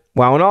touted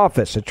while in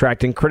office,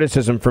 attracting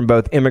criticism from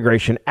both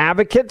immigration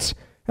advocates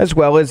as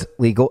well as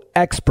legal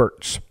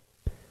experts.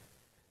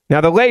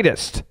 Now, the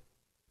latest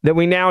that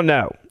we now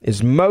know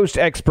is most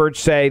experts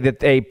say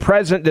that a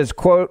president does,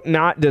 quote,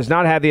 does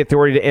not have the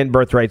authority to end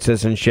birthright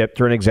citizenship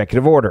through an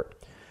executive order,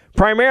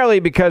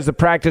 primarily because the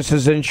practice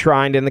is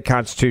enshrined in the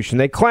Constitution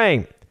they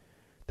claim.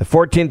 The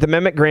 14th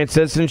Amendment grants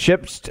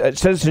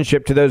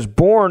citizenship to those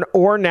born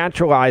or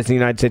naturalized in the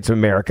United States of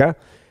America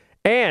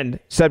and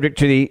subject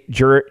to the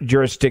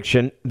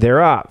jurisdiction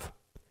thereof.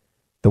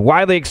 The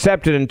widely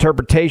accepted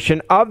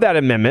interpretation of that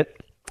amendment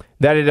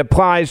that it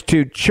applies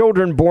to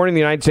children born in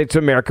the United States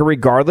of America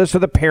regardless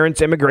of the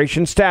parent's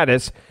immigration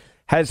status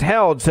has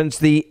held since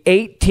the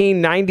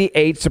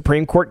 1898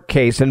 Supreme Court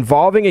case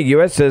involving a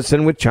U.S.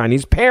 citizen with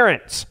Chinese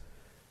parents.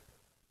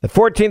 The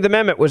 14th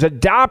Amendment was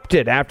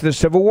adopted after the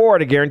Civil War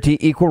to guarantee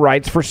equal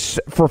rights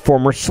for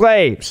former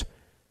slaves.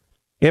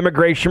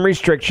 Immigration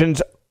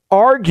restrictions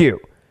argue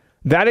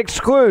that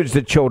excludes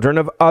the children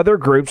of other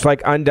groups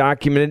like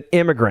undocumented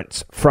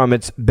immigrants from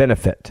its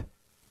benefit.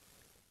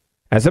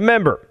 As a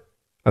member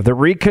of the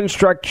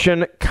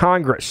Reconstruction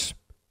Congress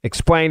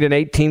explained in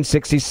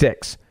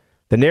 1866,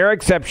 the narrow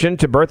exception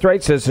to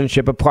birthright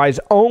citizenship applies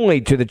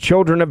only to the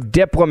children of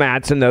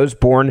diplomats and those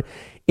born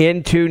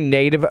into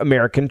Native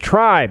American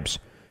tribes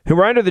who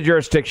were under the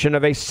jurisdiction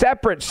of a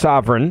separate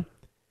sovereign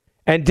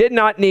and did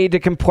not need to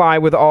comply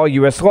with all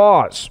U.S.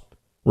 laws,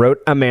 wrote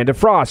Amanda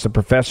Frost, a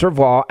professor of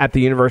law at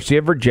the University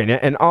of Virginia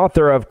and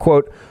author of,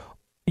 quote,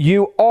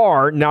 You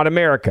Are Not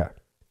America,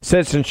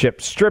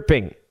 Citizenship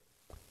Stripping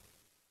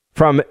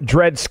from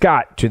Dred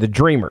Scott to the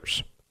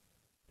Dreamers.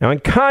 Now, in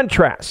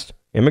contrast,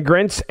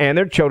 immigrants and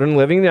their children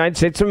living in the United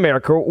States of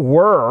America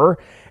were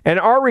and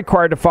are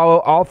required to follow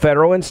all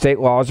federal and state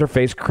laws or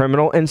face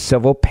criminal and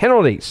civil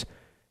penalties,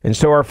 and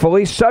so are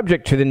fully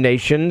subject to the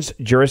nation's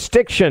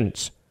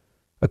jurisdictions.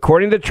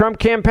 According to the Trump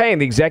campaign,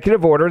 the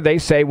executive order, they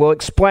say, will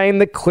explain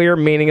the clear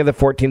meaning of the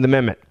 14th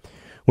Amendment,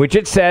 which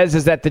it says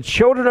is that the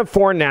children of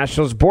foreign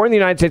nationals born in the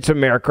United States of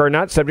America are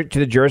not subject to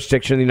the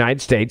jurisdiction of the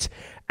United States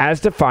as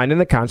defined in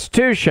the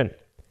Constitution.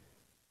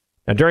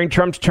 Now, during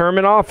Trump's term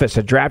in office,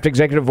 a draft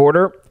executive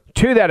order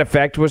to that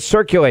effect was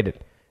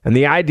circulated, and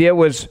the idea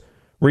was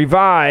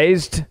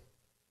revised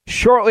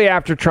shortly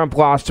after Trump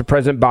lost to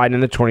President Biden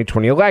in the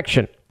 2020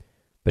 election.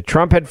 But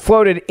Trump had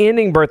floated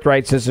ending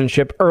birthright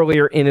citizenship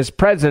earlier in his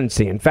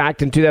presidency. In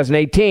fact, in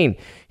 2018,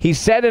 he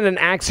said in an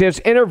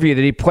Axios interview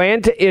that he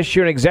planned to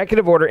issue an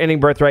executive order ending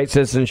birthright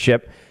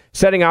citizenship,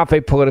 setting off a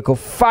political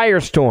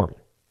firestorm.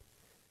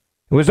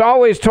 It was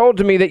always told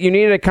to me that you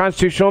needed a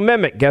constitutional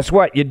amendment. Guess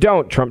what? You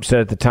don't, Trump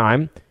said at the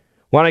time.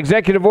 While an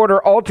executive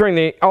order altering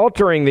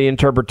the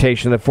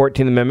interpretation of the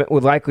 14th Amendment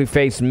would likely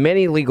face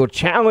many legal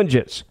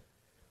challenges,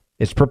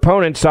 its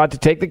proponents sought to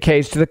take the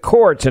case to the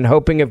courts in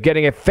hoping of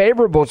getting a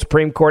favorable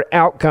Supreme Court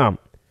outcome.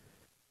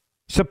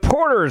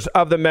 Supporters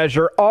of the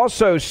measure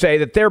also say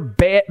that they're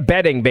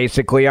betting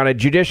basically on a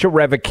judicial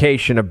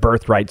revocation of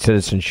birthright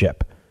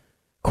citizenship.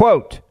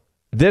 Quote,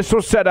 this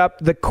will set up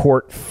the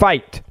court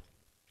fight.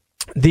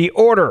 The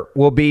order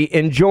will be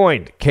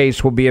enjoined.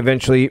 Case will be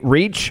eventually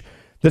reach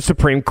the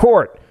Supreme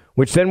Court,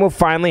 which then will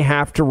finally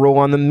have to rule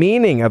on the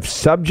meaning of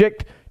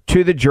subject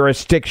to the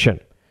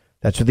jurisdiction.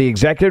 That's what the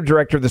executive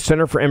director of the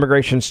Center for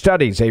Immigration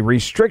Studies, a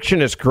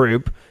restrictionist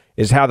group,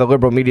 is how the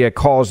liberal media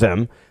calls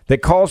them,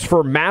 that calls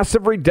for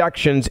massive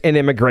reductions in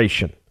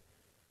immigration.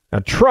 Now,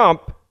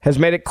 Trump has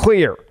made it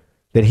clear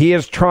that he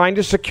is trying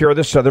to secure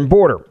the southern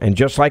border. And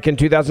just like in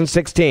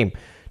 2016,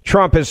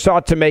 Trump has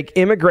sought to make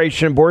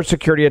immigration and border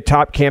security a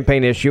top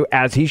campaign issue,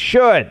 as he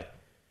should.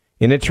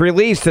 In its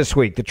release this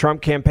week, the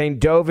Trump campaign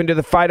dove into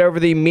the fight over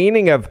the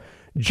meaning of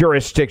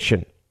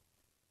jurisdiction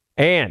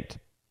and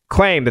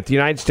claimed that the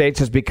United States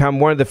has become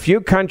one of the few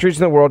countries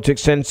in the world to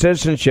extend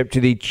citizenship to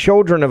the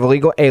children of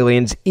illegal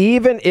aliens,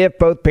 even if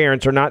both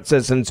parents are not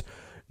citizens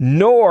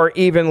nor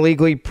even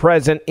legally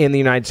present in the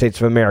United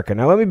States of America.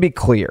 Now, let me be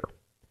clear.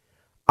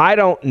 I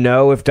don't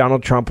know if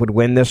Donald Trump would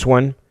win this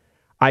one.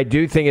 I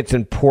do think it's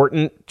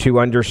important to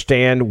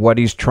understand what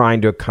he's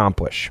trying to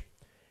accomplish.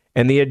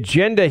 And the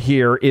agenda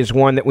here is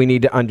one that we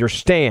need to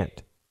understand.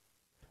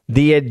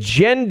 The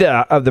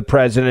agenda of the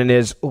president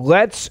is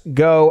let's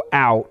go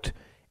out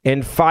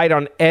and fight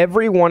on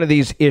every one of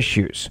these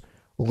issues.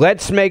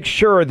 Let's make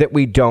sure that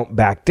we don't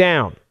back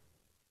down.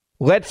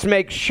 Let's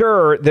make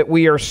sure that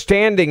we are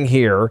standing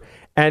here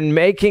and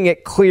making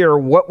it clear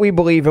what we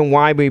believe and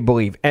why we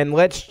believe. And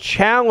let's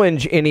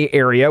challenge any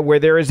area where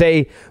there is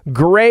a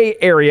gray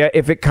area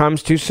if it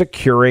comes to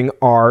securing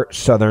our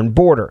southern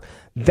border.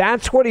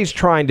 That's what he's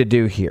trying to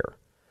do here.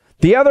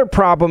 The other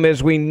problem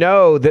is we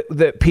know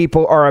that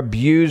people are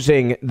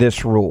abusing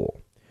this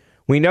rule.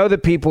 We know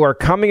that people are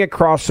coming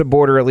across the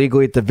border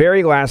illegally at the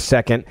very last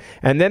second,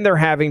 and then they're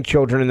having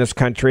children in this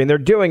country, and they're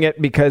doing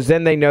it because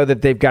then they know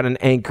that they've got an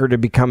anchor to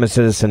become a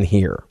citizen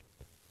here.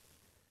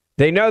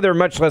 They know they're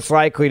much less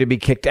likely to be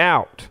kicked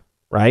out,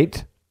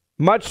 right?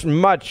 Much,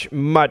 much,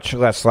 much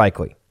less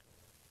likely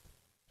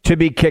to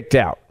be kicked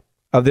out.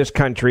 of this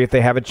country if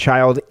they have a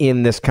child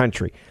in this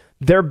country.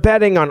 They're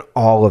betting on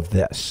all of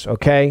this,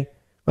 okay?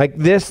 Like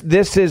this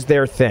is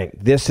their thing.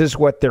 This is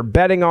what they're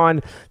betting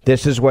on.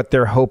 This is what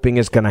they're hoping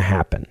is going to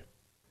happen.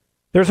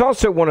 There's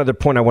also one other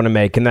point I want to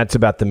make, and that's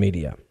about the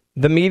media.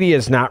 The media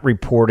is not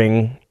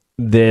reporting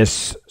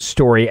this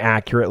story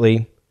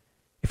accurately.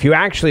 If you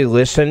actually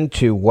listen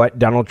to what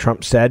Donald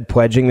Trump said,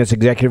 pledging this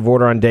executive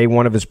order on day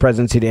one of his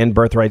presidency to end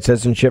birthright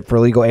citizenship for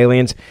illegal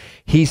aliens,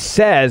 he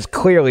says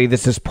clearly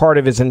this is part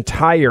of his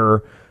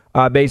entire,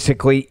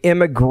 basically,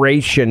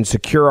 immigration,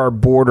 secure our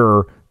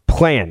border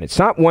plan. It's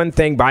not one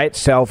thing by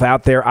itself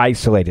out there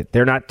isolated.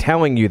 They're not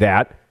telling you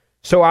that.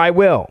 So I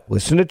will.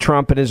 Listen to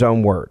Trump in his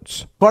own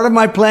words. Part of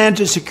my plan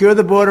to secure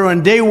the border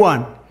on day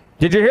one.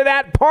 Did you hear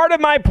that? Part of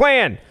my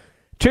plan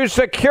to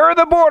secure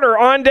the border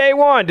on day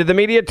one. Did the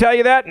media tell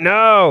you that?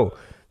 No.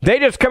 They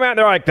just come out and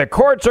they're like, the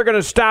courts are going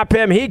to stop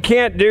him. He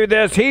can't do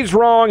this. He's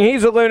wrong.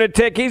 He's a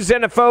lunatic. He's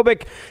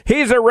xenophobic.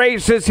 He's a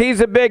racist.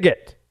 He's a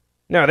bigot.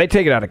 No, they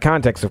take it out of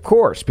context, of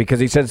course, because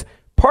he says,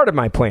 part of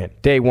my plan,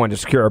 day one, to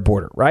secure our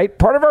border, right?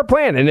 Part of our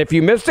plan. And if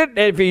you missed it,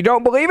 if you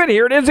don't believe it,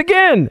 here it is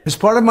again. As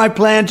part of my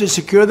plan to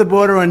secure the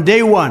border on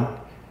day one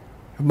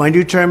of my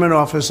new term in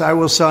office, I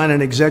will sign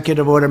an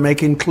executive order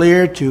making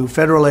clear to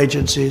federal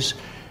agencies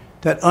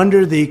that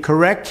under the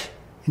correct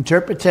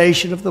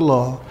interpretation of the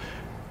law,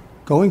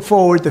 going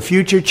forward, the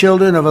future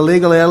children of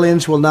illegal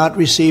aliens will not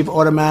receive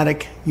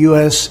automatic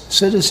U.S.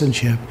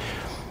 citizenship.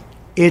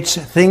 It's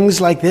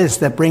things like this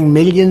that bring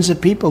millions of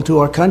people to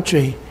our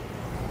country,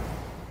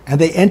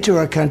 and they enter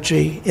our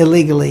country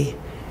illegally.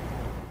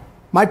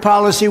 My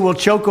policy will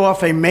choke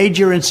off a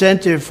major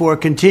incentive for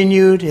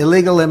continued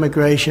illegal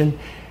immigration,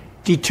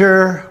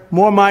 deter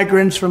more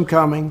migrants from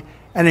coming,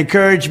 and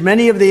encourage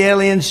many of the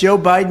aliens Joe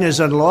Biden has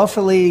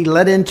unlawfully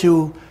let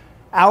into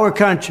our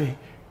country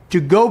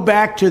to go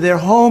back to their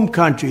home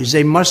countries.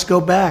 They must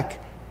go back.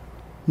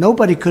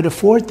 Nobody could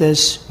afford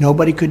this.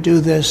 Nobody could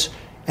do this.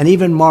 And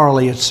even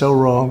morally, it's so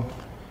wrong.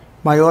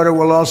 My order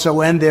will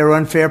also end their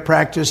unfair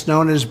practice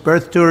known as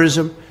birth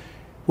tourism,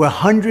 where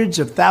hundreds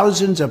of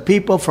thousands of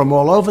people from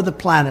all over the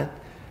planet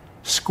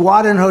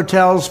squat in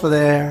hotels for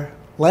their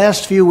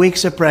last few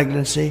weeks of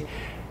pregnancy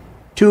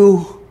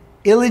to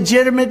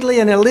illegitimately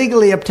and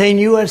illegally obtain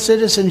U.S.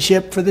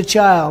 citizenship for the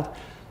child,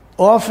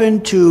 often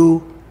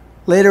to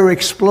later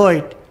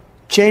exploit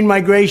chain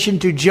migration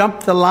to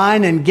jump the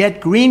line and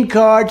get green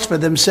cards for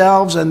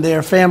themselves and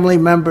their family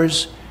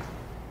members.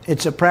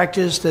 It's a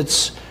practice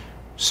that's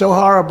so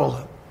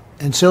horrible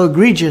and so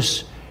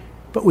egregious,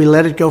 but we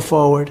let it go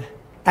forward.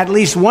 At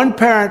least one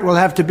parent will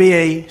have to be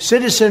a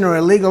citizen or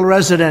a legal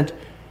resident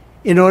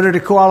in order to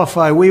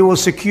qualify. We will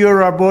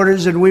secure our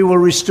borders and we will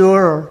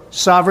restore our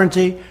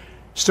sovereignty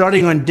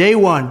starting on day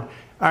one.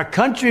 Our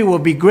country will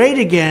be great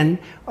again.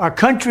 Our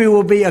country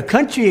will be a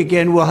country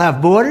again. We'll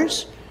have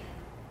borders,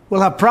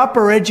 we'll have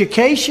proper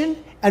education,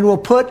 and we'll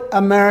put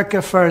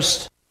America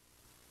first.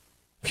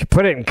 If you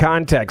put it in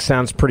context,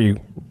 sounds pretty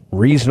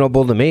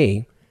reasonable to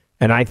me.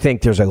 And I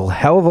think there's a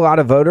hell of a lot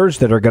of voters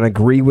that are going to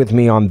agree with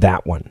me on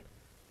that one.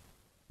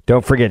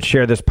 Don't forget,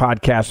 share this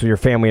podcast with your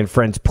family and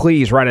friends.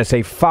 Please write us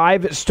a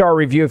 5-star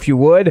review if you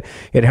would.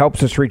 It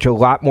helps us reach a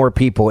lot more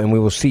people, and we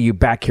will see you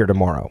back here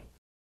tomorrow.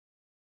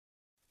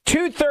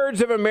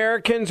 2/3 of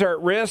Americans are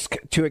at risk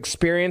to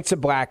experience a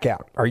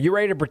blackout. Are you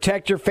ready to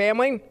protect your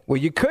family? Well,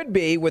 you could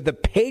be with the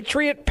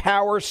Patriot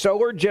Power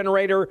Solar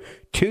Generator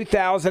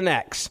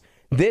 2000X.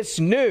 This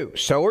new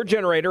solar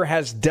generator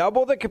has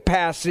double the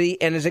capacity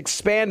and is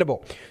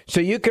expandable, so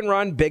you can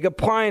run big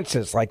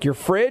appliances like your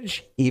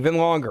fridge even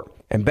longer.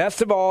 And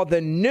best of all, the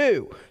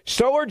new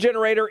solar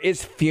generator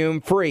is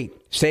fume-free,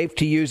 safe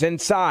to use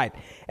inside,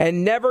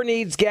 and never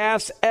needs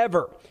gas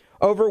ever.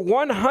 Over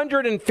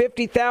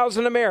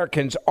 150,000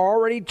 Americans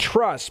already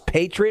trust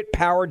Patriot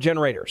Power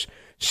Generators.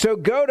 So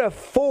go to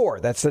 4,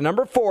 that's the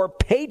number 4,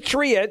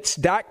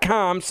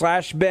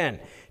 patriots.com/Ben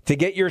to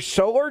get your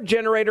solar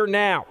generator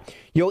now.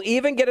 You'll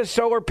even get a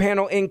solar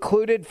panel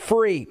included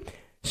free.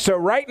 So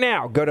right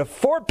now, go to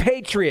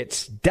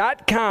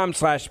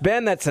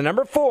 4patriots.com/Ben. That's the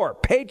number 4,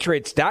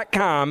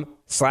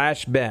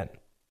 patriots.com/Ben.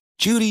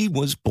 Judy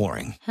was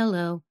boring.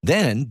 Hello.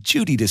 Then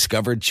Judy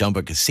discovered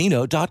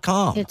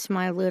ChumbaCasino.com. It's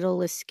my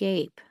little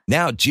escape.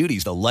 Now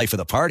Judy's the life of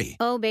the party.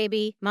 Oh,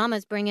 baby,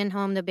 mama's bringing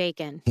home the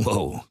bacon.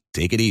 Whoa,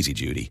 take it easy,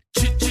 Judy.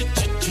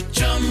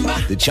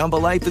 The Chumba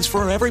life is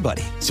for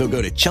everybody. So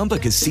go to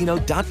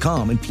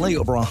ChumbaCasino.com and play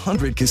over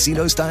 100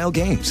 casino-style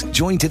games.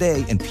 Join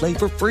today and play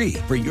for free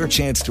for your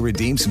chance to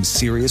redeem some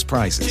serious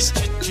prizes.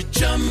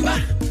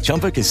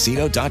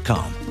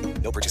 ChumbaCasino.com.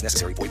 No purchase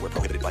necessary. Void where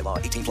prohibited by law.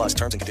 18+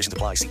 terms and conditions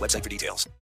apply. See website for details.